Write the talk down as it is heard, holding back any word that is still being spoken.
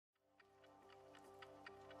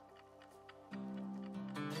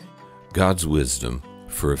God's Wisdom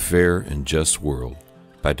for a Fair and Just World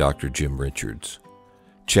by Dr. Jim Richards.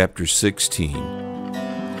 Chapter 16.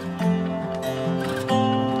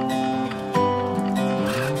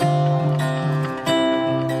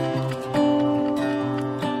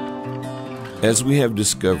 As we have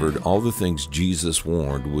discovered, all the things Jesus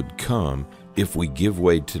warned would come if we give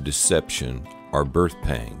way to deception are birth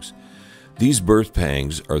pangs. These birth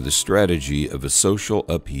pangs are the strategy of a social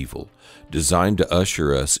upheaval designed to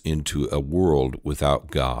usher us into a world without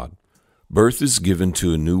God. Birth is given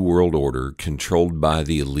to a new world order controlled by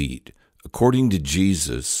the elite. According to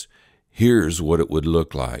Jesus, here's what it would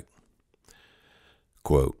look like.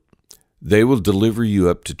 Quote, "They will deliver you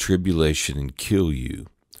up to tribulation and kill you,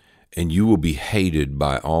 and you will be hated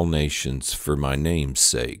by all nations for my name's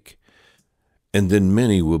sake. And then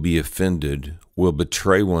many will be offended, will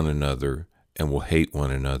betray one another, and will hate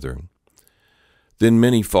one another. Then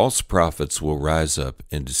many false prophets will rise up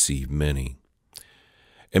and deceive many.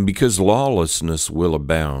 And because lawlessness will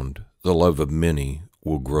abound, the love of many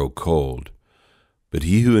will grow cold. But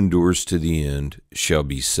he who endures to the end shall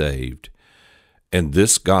be saved. And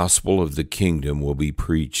this gospel of the kingdom will be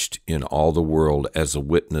preached in all the world as a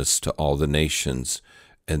witness to all the nations,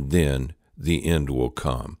 and then the end will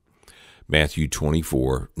come." Matthew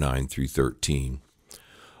 24, 9 through 13.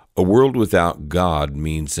 A world without God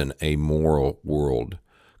means an amoral world.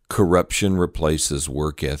 Corruption replaces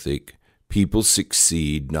work ethic. People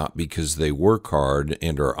succeed not because they work hard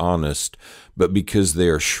and are honest, but because they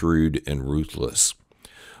are shrewd and ruthless.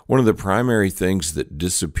 One of the primary things that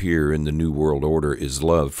disappear in the New World Order is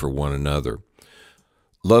love for one another.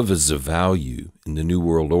 Love is a value. In the New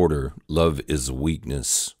World Order, love is a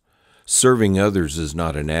weakness. Serving others is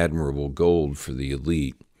not an admirable goal for the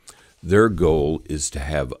elite. Their goal is to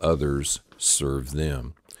have others serve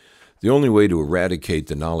them. The only way to eradicate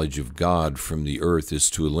the knowledge of God from the earth is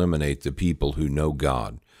to eliminate the people who know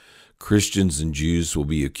God. Christians and Jews will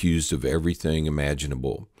be accused of everything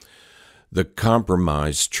imaginable. The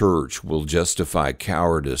compromised church will justify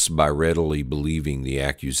cowardice by readily believing the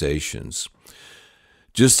accusations.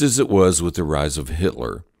 Just as it was with the rise of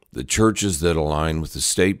Hitler, the churches that align with the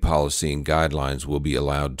state policy and guidelines will be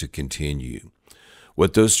allowed to continue.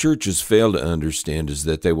 What those churches fail to understand is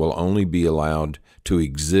that they will only be allowed to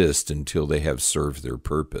exist until they have served their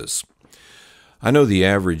purpose. I know the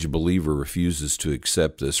average believer refuses to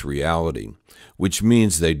accept this reality, which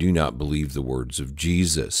means they do not believe the words of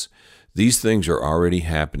Jesus. These things are already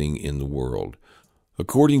happening in the world.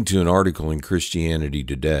 According to an article in Christianity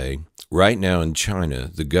Today, right now in China,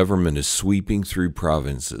 the government is sweeping through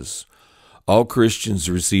provinces. All Christians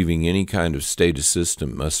receiving any kind of state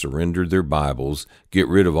assistance must surrender their Bibles, get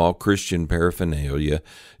rid of all Christian paraphernalia,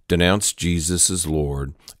 denounce Jesus as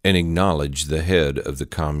Lord, and acknowledge the head of the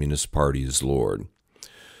Communist Party as Lord.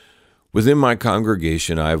 Within my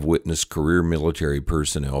congregation, I have witnessed career military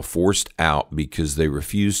personnel forced out because they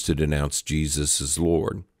refused to denounce Jesus as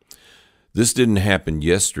Lord. This didn't happen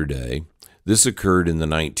yesterday. This occurred in the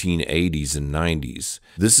 1980s and 90s.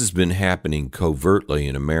 This has been happening covertly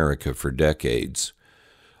in America for decades.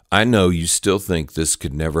 I know you still think this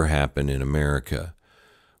could never happen in America.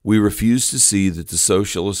 We refuse to see that the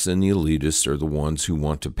socialists and the elitists are the ones who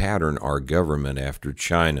want to pattern our government after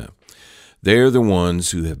China. They are the ones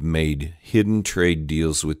who have made hidden trade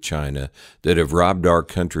deals with China that have robbed our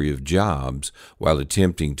country of jobs while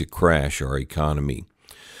attempting to crash our economy.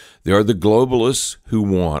 They are the globalists who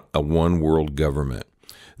want a one-world government.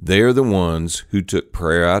 They are the ones who took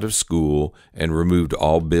prayer out of school and removed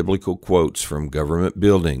all biblical quotes from government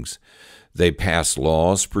buildings. They passed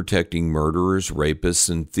laws protecting murderers, rapists,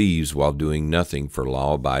 and thieves while doing nothing for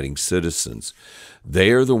law-abiding citizens.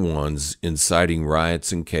 They are the ones inciting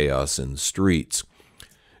riots and chaos in the streets.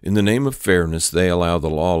 In the name of fairness, they allow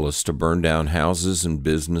the lawless to burn down houses and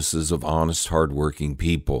businesses of honest, hard-working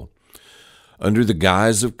people. Under the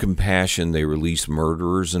guise of compassion, they release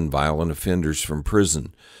murderers and violent offenders from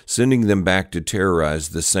prison, sending them back to terrorize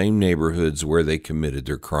the same neighborhoods where they committed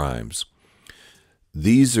their crimes.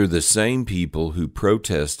 These are the same people who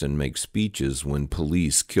protest and make speeches when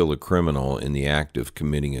police kill a criminal in the act of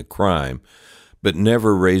committing a crime, but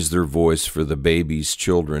never raise their voice for the babies,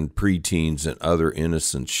 children, preteens, and other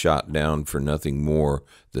innocents shot down for nothing more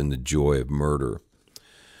than the joy of murder.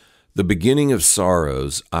 The beginning of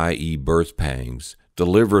sorrows, i.e. birth pangs,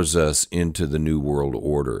 delivers us into the New World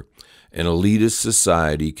Order, an elitist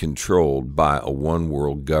society controlled by a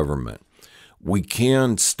one-world government. We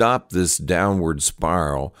can stop this downward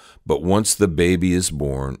spiral, but once the baby is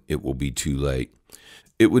born, it will be too late.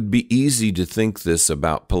 It would be easy to think this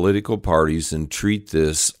about political parties and treat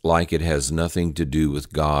this like it has nothing to do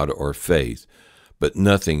with God or faith. but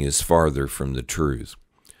nothing is farther from the truth.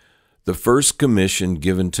 The first commission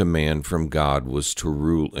given to man from God was to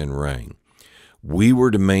rule and reign. We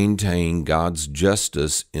were to maintain God's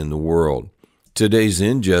justice in the world. Today's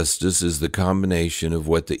injustice is the combination of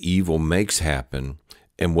what the evil makes happen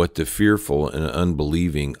and what the fearful and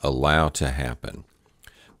unbelieving allow to happen.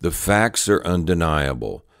 The facts are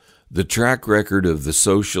undeniable. The track record of the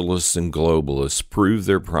socialists and globalists prove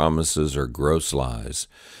their promises are gross lies.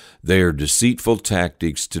 They are deceitful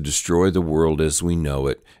tactics to destroy the world as we know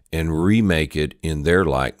it and remake it in their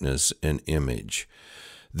likeness and image.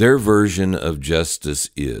 Their version of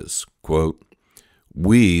justice is, quote,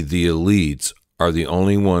 "We, the elites, are the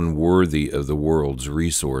only one worthy of the world's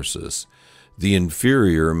resources. The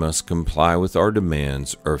inferior must comply with our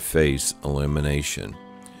demands or face elimination."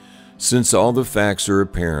 Since all the facts are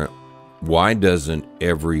apparent, why doesn't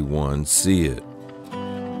everyone see it?